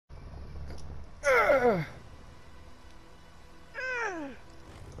Here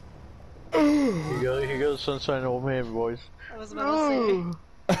you go, sunshine old man voice. I was about to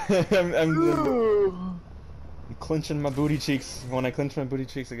say. I'm clenching my booty cheeks. When I clench my booty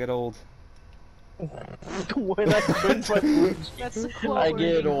cheeks, I get old. When I clench my booty cheeks, That's a quote I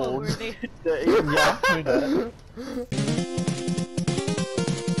get old. Yeah, I that.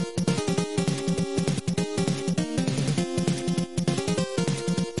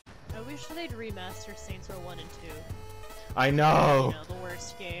 I wish they'd remaster Saints Row 1 and 2. I know! You know, the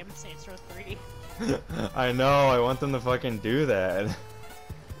worst game, Saints Row 3. I know, I want them to fucking do that.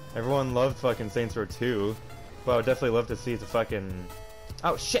 Everyone loved fucking Saints Row 2, but I would definitely love to see the fucking...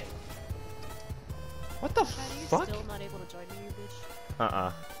 Oh shit! What the fuck? Are you still not able to join me, you bitch?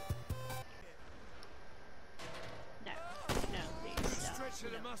 Uh-uh. No. No, please.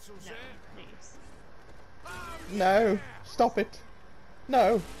 No, please. No! Stop it!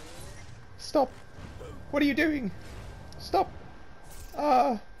 No! Stop! What are you doing? Stop!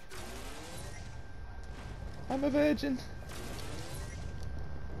 I'm a virgin.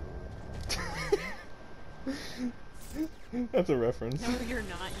 That's a reference. No, you're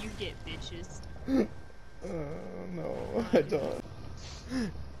not. You get bitches. No, I don't.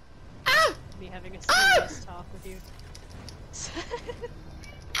 Me having a serious talk with you.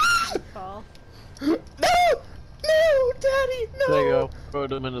 Fall. No! No! Daddy! No! There you go.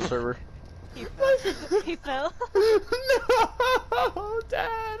 Put him in the server. He fell. He fell. No!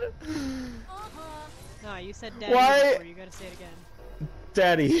 Dad! No, you said daddy Why? before. You gotta say it again.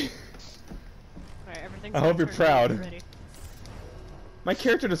 Daddy! Alright, everything's I hope you're proud. ready. My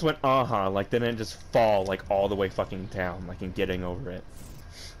character just went like didn't just fall like all the way fucking down, like in getting over it.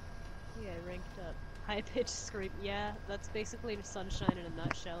 Yeah, I ranked up. High pitched scream. Yeah, that's basically Sunshine in a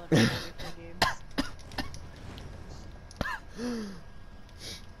nutshell every time we play games.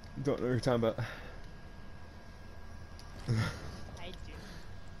 Don't know what you're talking about. I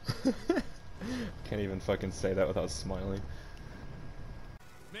do. Can't even fucking say that without smiling.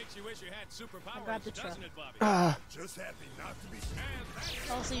 Makes you wish you had superpowers, grabbed the truck. doesn't it, Bobby? Just happy not to be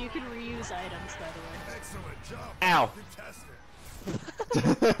Also, you can reuse items, by the way. excellent job. Ow! Fantastic.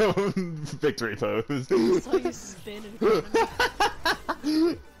 Victory pose. So you spin and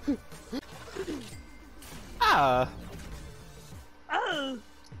come Ah! Oh!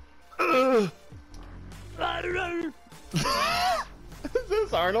 Is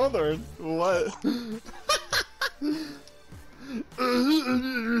this Arnold or what?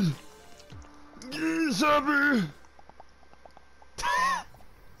 Saber!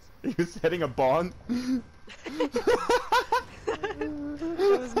 He was hitting a bong?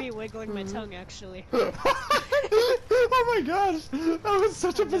 That was me wiggling my tongue, actually. Oh my gosh! That was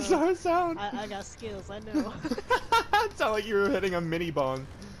such a bizarre sound! I got skills, I know. It sounded like you were hitting a mini bong.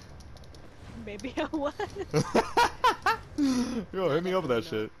 Maybe I was. Yo, hit me up with that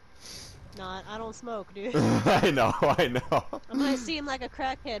shit. Not, I don't smoke, dude. I know. I might seem like a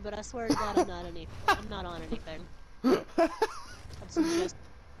crackhead, but I swear to God, I'm not on anything. I'm just...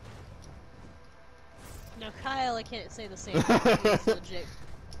 Now, Kyle, I can't say the same.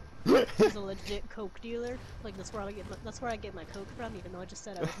 He's a legit coke dealer. Like that's where I get my coke from, even though I just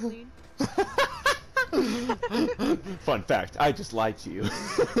said I was clean. Fun fact: I just lied to you.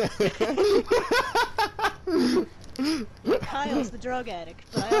 Kyle's the drug addict,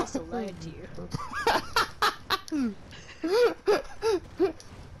 but I also lied to you.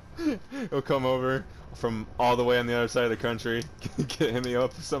 He'll come over from all the way on the other side of the country, hit me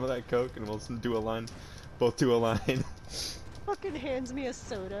up for some of that coke, and we'll do a line. Both do a line. Fucking hands me a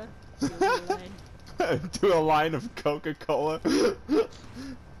soda. Do a line of Coca-Cola.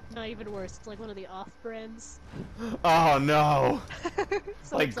 Not even worse, it's like one of the off-brands. Oh no!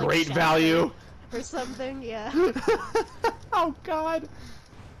 So Like it's great Shaq value? or something, yeah. Oh god!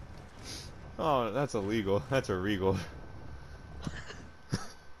 Oh, that's illegal. That's illegal.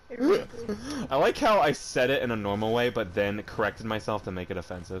 I like how I said it in a normal way, but then corrected myself to make it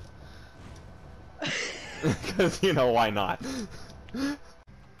offensive. Because, you know, why not? Okay,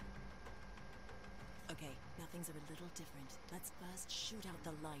 now things are a little different. Let's first shoot out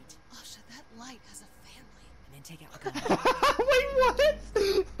the light. Asha, that light has a family. And then take out the gun. Wait, what?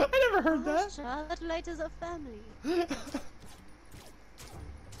 I never heard that. That light is a family.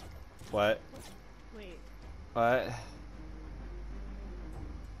 What? Wait. What?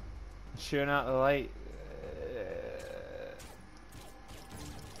 Shooting out the light.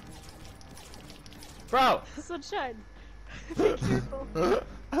 Bro! Sunshine! Be careful.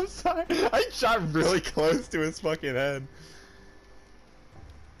 I'm sorry. I shot really close to his fucking head.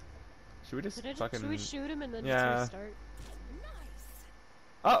 Should we just fucking... Should we shoot him and then Yeah. just restart? Nice.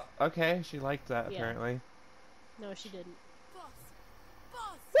 Oh! Okay, she liked that Yeah. apparently. No, she didn't. Boss!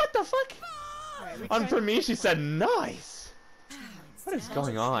 Boss! What the fuck? Alright, On for me, she said nice. What is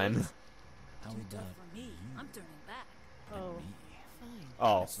going on? Too tough for me. I'm turning back. Oh, Fine.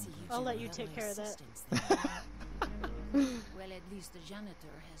 Oh. Let's see you I'll do let you without take my care of that. assistance then. Well, at least the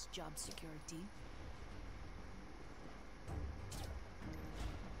janitor has job security.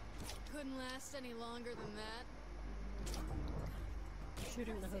 Couldn't last any longer than that.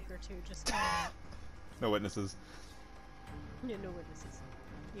 shooting the hooker too, just No witnesses. yeah, no witnesses,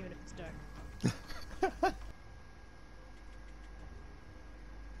 even if it's dark.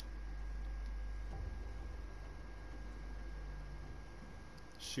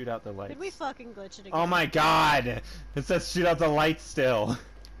 Shoot out the lights. Did we fucking glitch it again? Oh my god! It says shoot out the lights still.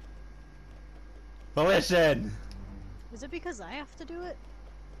 Volition! Is it because I have to do it?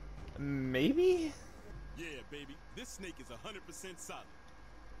 Maybe? Yeah, baby. This snake is 100% solid.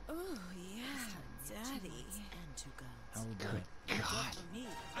 Oh, yeah, Daddy. And two guns. How about God. For me,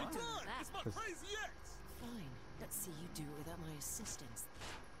 I'm I'm done! back. It's my crazy ex! Fine. Let's see you do it without my assistance.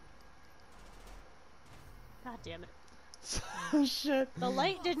 God damn it. Oh shit. The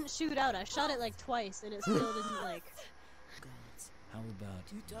light didn't shoot out. I shot it like twice and it still didn't like Guns. how about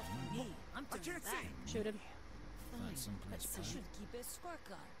Too tough for me. I'm turning can't back. shoot him. Fine. find someplace Let's see. private? Should keep a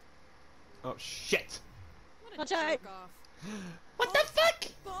scorecard. Oh shit. What a Watch out. jerk off. What the fuck?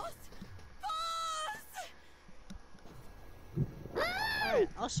 Boss! Boss! Alright,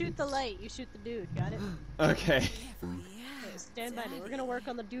 I'll shoot the light, you shoot the dude, got it? Okay. Okay, stand by me. We're gonna work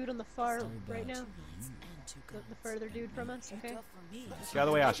on the dude on the far right now. And two guns. The further dude from us, Too okay? tough for me. Get out of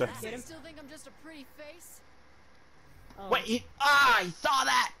the way, Asha. Get him. Still think I'm just a pretty face? Oh. Wait, he saw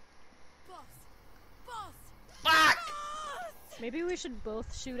that! Boss! Boss! Fuck! Boss! Maybe we should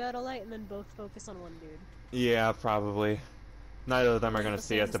both shoot out a light and then both focus on one dude. Yeah, probably. Neither of them are gonna The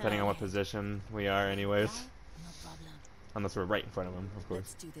see us same depending on what side. position we are anyways. No problem. Unless we're right in front of them, of course.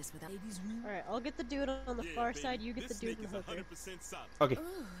 Let's do this without ladies' room. Alright, I'll get the dude on the Yeah, far baby. side, you get the This dude snake in the is hooker. 100% solid. Okay.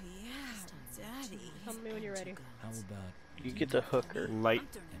 Oh, yeah, Daddy. Tell me when you're ready. How about You get the hooker. Light I'm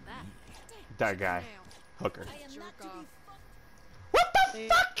turning back. that guy. Now. Hooker. I am Jerk not to be off. What the Hey,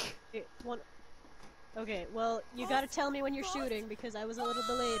 fuck? hey, one. Okay, well, you gotta tell me when you're shooting because I was a little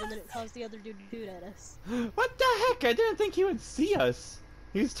delayed and then it caused the other dude to shoot at us. What the heck? I didn't think he would see us.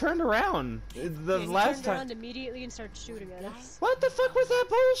 He's turned around. The Yeah, he last turned time. around immediately and started shooting at us. What the fuck was that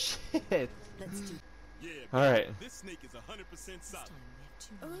bullshit? Let's do Yeah, baby. Alright. This snake is 100% this solid. time.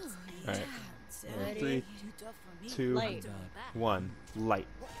 We have 2 minutes. Alright. Ready? 3, Too tough for me. 2, Light. I'm turning back. 1. Light.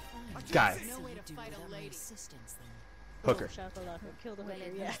 Fine. Guy. Let's No see way you to do fight a without my lady. assistance then. Hooker. Oh, shakalaka. Kill the Well, hooker,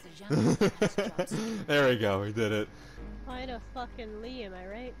 at yeah. least the janitor has job security. There we go. We did it. Find a fucking Lee, am I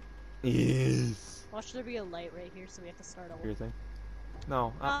right? Yes. Watch there be a light right here, so we have to start over. Your thing?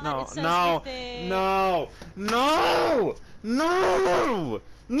 No. Ah, No. it says No. everything. No. No. No.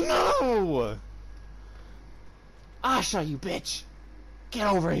 No. Asha, you bitch. Get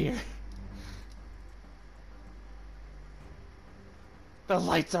over here. The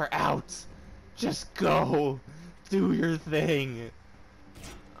lights are out. Just go. Do your thing.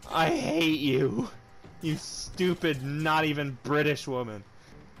 I hate you. You stupid, not even British woman.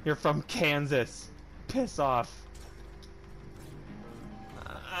 You're from Kansas. Piss off.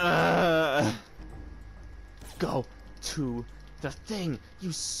 Go to the thing,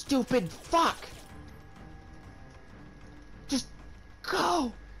 you stupid fuck. Just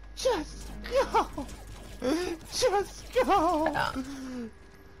go. Just go. Just go.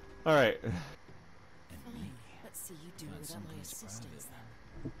 Alright. Fine. Let's see you do Find without my someplace assistance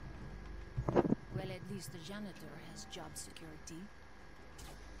private. then. Well, at least the janitor has job security.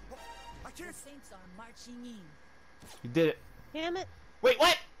 I The can't. Saints are marching in. You did it. Damn it! Wait,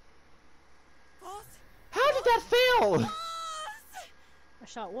 what? Boss! How did that fail? I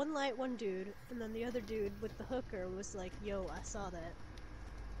shot one light, one dude, and then the other dude with the hooker was like, yo, I saw that.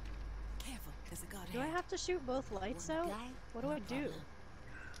 Careful, there's a guard Do I here. have to shoot both lights One out? guy, What do no I do? problem.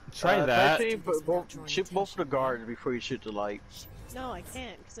 Try that. Actually, shoot both the guards before you shoot the light. No, I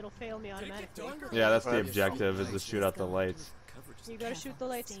can't, because it'll fail me automatically. Yeah, that's the objective, is to shoot out the lights. You gotta shoot the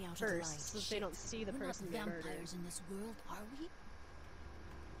lights Stay out of the light. first, so that they don't see the We're not person they murdered. vampires in this world, are we?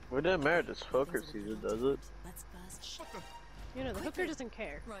 Well, it doesn't matter. This hooker sees it, does it? Let's bust. You know, the hooker doesn't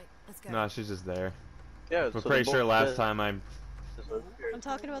care. Right, let's go. No, she's just there. Yeah. We're so pretty they sure both last dead. time I... I'm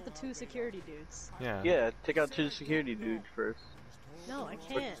talking about the two security dudes. Yeah. Yeah, take out 2 security dudes first. No, I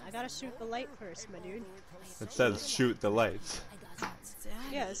can't. I gotta shoot the light first, my dude. It says shoot the lights. I got it.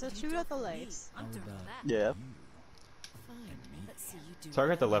 Yeah, it says shoot out the lights. I'm How turning about back. Yeah. Fine. Let's see you do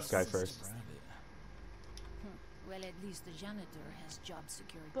Target the without left guy assistance. first. private? Well, at least the janitor has job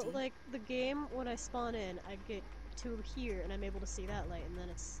security. But like the game, when I spawn in, I get to here and I'm able to see that light, and then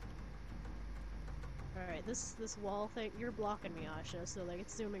it's. Alright, this wall thing, you're blocking me, Asha, so like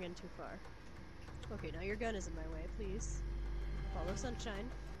it's zooming in too far. Okay, now your gun is in my way, please. Follow sunshine.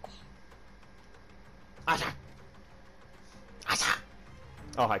 Asha! Asha!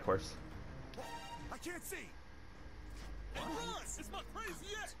 Oh, hi, course. I can't see. It's my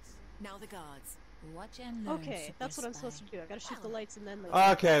crazy ex. Now the gods. Watch and learn. Okay, that's what I'm supposed to do. I gotta shoot the lights and then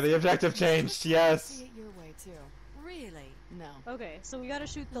like. Okay, the objective changed, yes! See it your way too. Really? No. Okay, so we gotta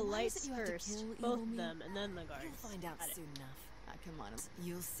shoot the Then why is lights it you have to first, kill both evil of me? them, and then the guards. You'll find out Got it. soon enough. Come on,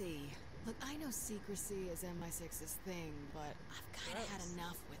 you'll see. Look, I know secrecy is MI6's thing, but I've kind of had Gross.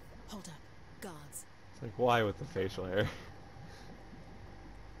 enough with. Hold up, gods. It's like, why with the facial hair?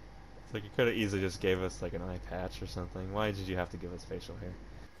 It's like, you could have easily just gave us like an eye patch or something. Why did you have to give us facial hair?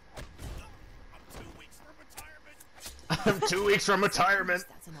 I'm 2 weeks from retirement. I'm 2 weeks from retirement!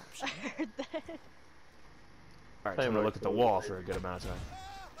 That's an option. I heard that. Alright, I'm gonna look at the wall for a good amount of time.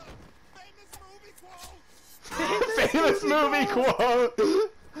 Famous movie quote. Famous movie quote!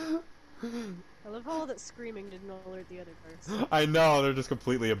 I love how all that screaming didn't alert the other guards. I know, they're just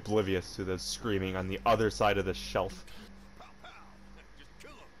completely oblivious to the screaming on the other side of the shelf. Pow, pow. Just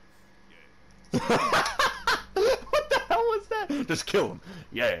kill him. What the hell was that? Just kill him.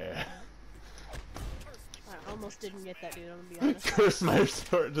 Yeah. I almost didn't get that, dude, I'm gonna be honest. Curse my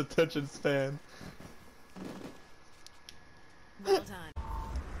short attention span. Well done.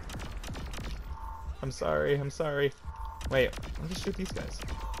 I'm sorry, I'm sorry. Wait, let me shoot these guys.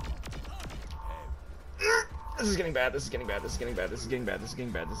 This is getting bad, this is getting bad, this is getting bad, this is getting bad, this is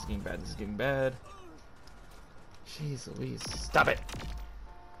getting bad, this is getting bad, this is getting bad. Jeez Louise, stop it!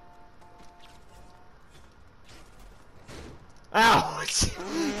 Ow!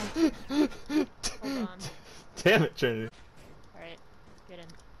 Hold on. Damn it, Trinity. Alright, get in.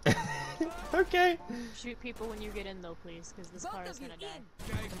 Okay. Shoot people when you get in, though, please, because this car is gonna die.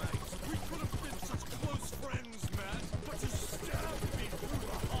 Okay, mate. We could have been such close friends, man. But you stabbed me through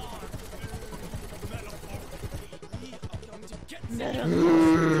the heart. Metaphorically, we are going to get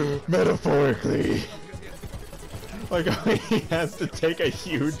Metaphorically. Like how he has to take a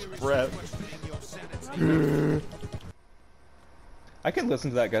huge breath. I could listen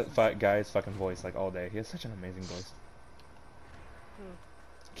to that guy's fucking voice like all day. He has such an amazing voice. Who?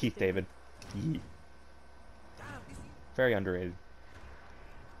 Keith David. Very underrated.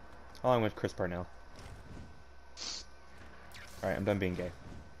 Along with Chris Parnell. Alright, I'm done being gay.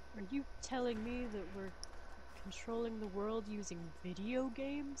 Are you telling me that we're controlling the world using video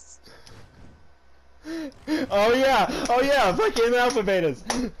games? Oh yeah! Oh yeah! Fucking alpha betas!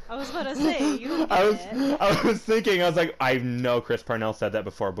 I was about to say, you don't I get it. was thinking, I was like, I know Chris Parnell said that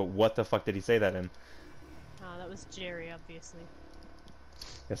before, but what the fuck did he say that in? Oh, that was Jerry, obviously.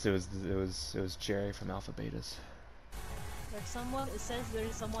 Yes, it was Jerry from Alpha Betas. There's someone, it says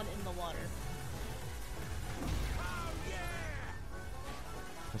there's someone in the water.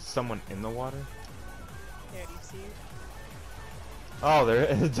 There's someone in the water? There, do you see it? Oh, there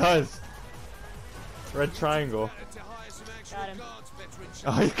it does. Red triangle. Got him.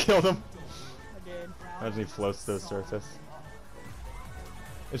 Oh, you killed him. I did. Imagine he floats to the surface.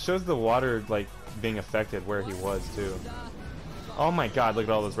 It shows the water like being affected where he was too. Oh my god, look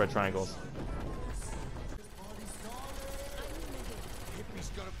at all those red triangles. Hippie's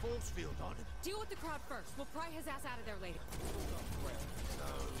got a force field on him. Deal with the crowd first. We'll pry his ass out of there later. So,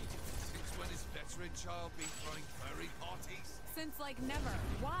 since when has veteran child been throwing furry parties? Since like never.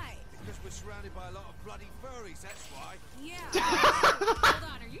 Why? Because we're surrounded by a lot of bloody furries, that's why. Yeah. Hold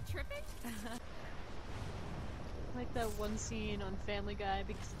on, are you tripping? Like that one scene on Family Guy,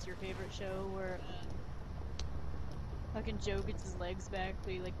 because it's your favorite show, where fucking Joe gets his legs back,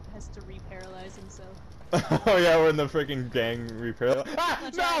 but he like has to re-paralyze himself. Oh yeah, we're in the freaking gang repair. Ah,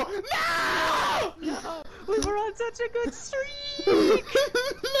 no! No! No! We were on such a good streak!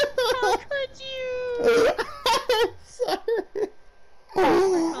 How could you? Sorry.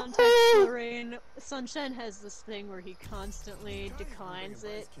 Context, Lorraine, Sunshine has this thing where he constantly declines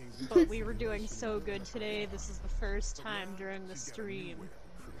it, but we were doing so good today, this is the first time during the stream.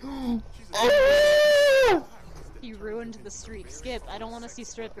 Oh! He ruined the streak. Skip, I don't want to see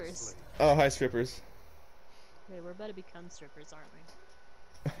strippers. Oh, hi strippers. Wait, we're about to become strippers, aren't we?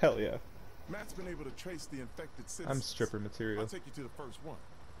 Hell yeah. Matt's been able to trace the infected citizens. I'm stripper material. I'll take you to the first one.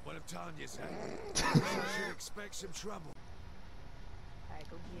 One of Tanya's had. You should expect some trouble. Alright,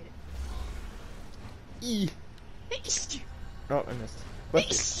 go get E. it. Oh, I missed.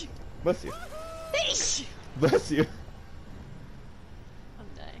 Bless you. Bless you. Bless you. I'm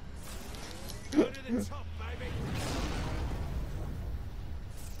dying. Go to the top, baby.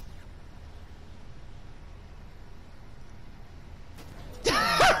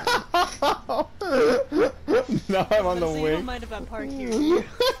 Now I'm on the So you wing. don't mind if I park here? Do you?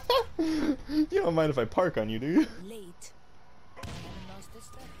 You don't mind if I park on you, do you? Late. I haven't lost a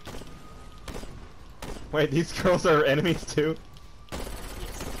step. Wait, these girls are enemies too?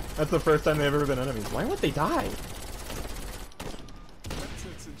 That's the first time they've ever been enemies. Why would they die? That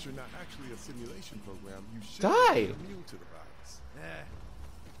said, since you're not actually a simulation program, you should Die! be immune to the virus. Yeah.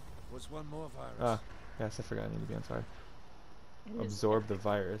 What's one more virus? Ah, yes, I forgot I need to be on fire. It is- Absorb the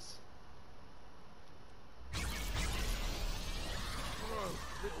virus. Whoa,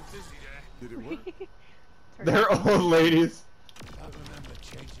 little dizzy there. Did it work? They're old ladies. I remember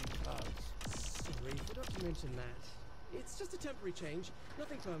changing clothes. Sorry, forgot to mention that. It's just a temporary change,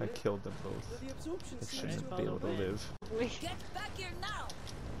 nothing I permanent. killed them But both. the absorption I seems shouldn't to be have able to live. Get back here now!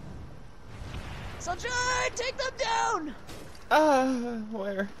 Sunshine, take them down!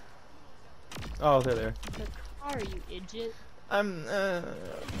 Where? Oh, they're there. The car, you idiot. I'm, Get out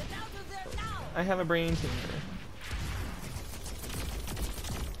of there now! I have a brain tumor.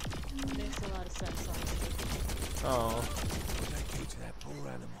 Makes a lot of sense, honestly. Oh. Thank you to that poor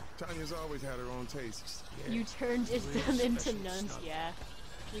animal. Tanya's always had her own tastes. You turned them into nuns, yeah.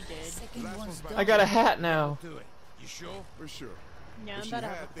 We did. Second Last one's one's done. I got a hat now. Do it. You sure? For sure. Yeah, If I'm she about to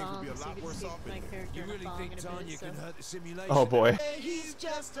had, have a things would thong, be a so lot you can worse see off my in here. character You in a really thong think in a Tanya bit, so... can hurt the simulation? Oh boy. He's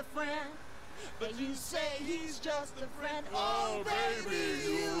just a friend, but you say he's just a friend. Oh,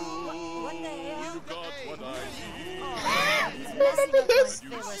 baby, What the hell? You got what I need. He's messing up my You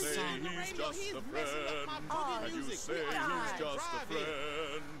favorite say song. he's just a friend. Oh, And you say he's just a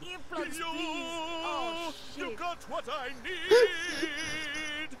friend. Earplugs, please. Oh, You shit. got what I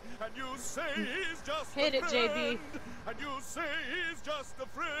need. And you say he's just Hit a it, friend. JB. And you say he's just a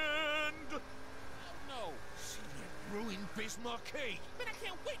friend. No. See that ruined Bismarcky. Man, I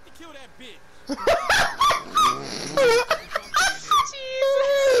can't wait to kill that bitch.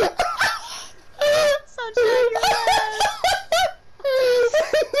 Sunshine, you're alive!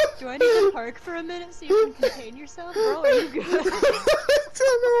 Do I need to park for a minute so you can contain yourself? Bro, are you good? I don't know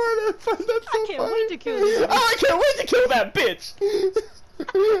why I find that so I can't funny. wait to kill you. Oh, I can't wait to kill that bitch!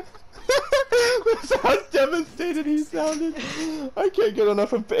 That's how devastated he sounded. I can't get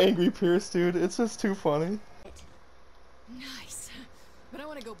enough of Angry Pierce, dude. It's just too funny. Nice. But I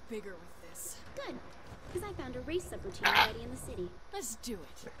want to go bigger with this. Good, because I found a race subroutine already in the city. Let's do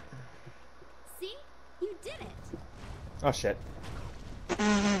it. See? You did it! Oh shit.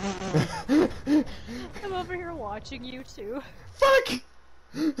 I'm over here watching you too. Fuck!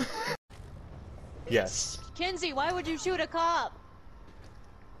 Yes. Kinsey, why would you shoot a cop?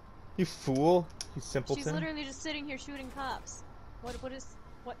 You fool. You She's simpleton. literally just sitting here shooting cops. What is...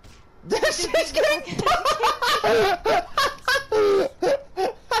 what? She's getting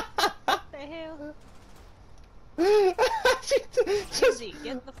What the hell? Kinsey,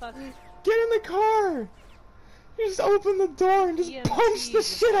 get the fuck... Get in the car! You just open the door and just EMT punch the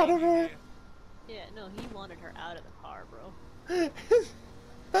just shit out of her! Yeah, no, he wanted her out of the car, bro.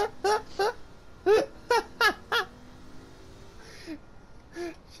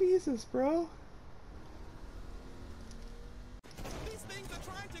 Jesus, bro. These things are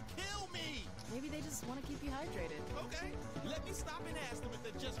trying to kill me. Maybe they just want to keep you hydrated. Okay, let me stop and ask them if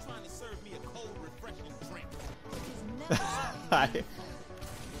they're just trying to serve me a cold, refreshing drink. Hi.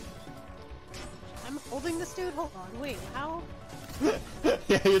 I'm holding this dude? Hold on, wait, how?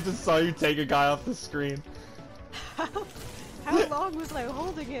 Yeah, you just saw you take a guy off the screen. How long was I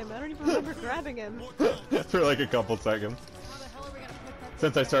holding him? I don't even remember grabbing him. For like a couple seconds.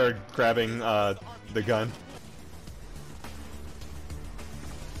 Since I started grabbing the gun.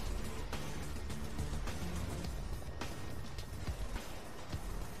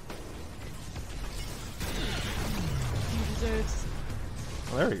 He deserves...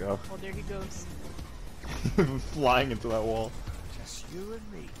 Well, there we go. Oh, there he goes. Flying into that wall. Just you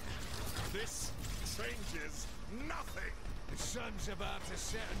and me. This changes nothing. The sun's about to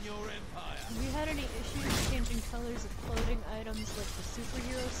set on your empire. Have you had any issues changing colors of clothing items like the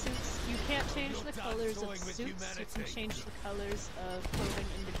superhero suits? You can't change the colors of suits, you can change the colors of clothing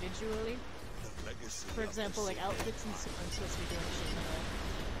individually. For example, like outfits and suits. I'm supposed to be doing shit like that.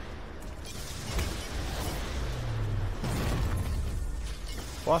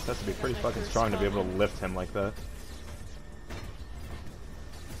 Boss has to be pretty fucking strong to be able to lift him like that.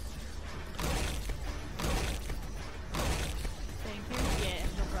 Thank you. Yeah,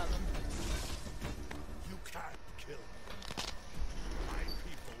 no problem. You can't kill me. My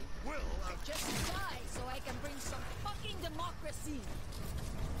people will have Just die so I can bring some fucking democracy.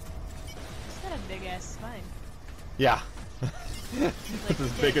 He's got a big ass spine. Yeah. Like, It's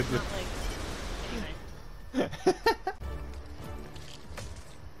as big as not the... like... Anyway.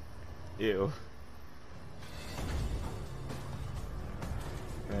 Ew.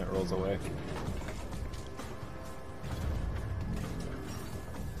 rolls away.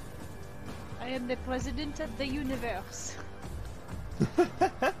 I am the president of the universe.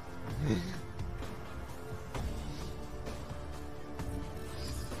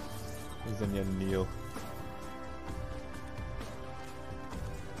 Isn't yet Neil?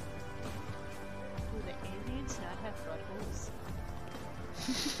 Do the aliens not have buttholes?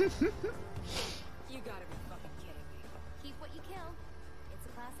 You gotta be fucking kidding me. Keep what you kill. It's a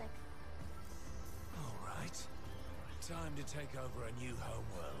classic. Alright. Time to take over a new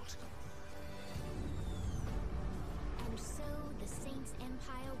homeworld. And so the Saints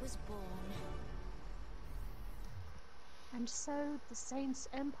Empire was born. And so the Saints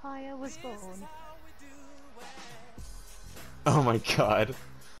Empire was born. Oh my god.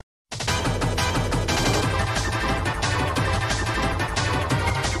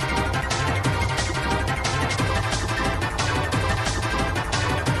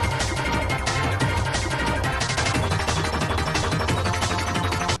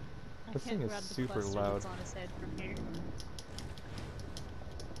 This thing is super loud. On his head from here.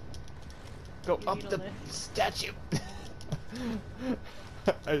 Go You up need a the lift. statue!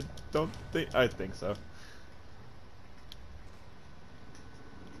 I think so.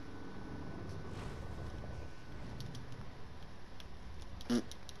 God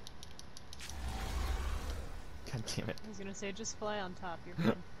damn it. I was gonna say, just fly on top, you're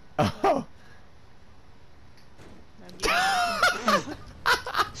fine. Oh!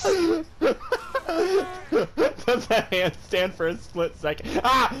 Does that hand stand for a split second?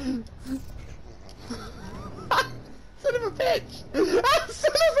 Ah! Son of a bitch! Ah,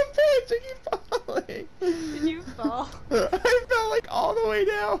 son of a bitch! I keep falling! Did you fall? I fell like all the way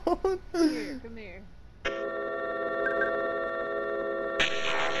down! Here, come here.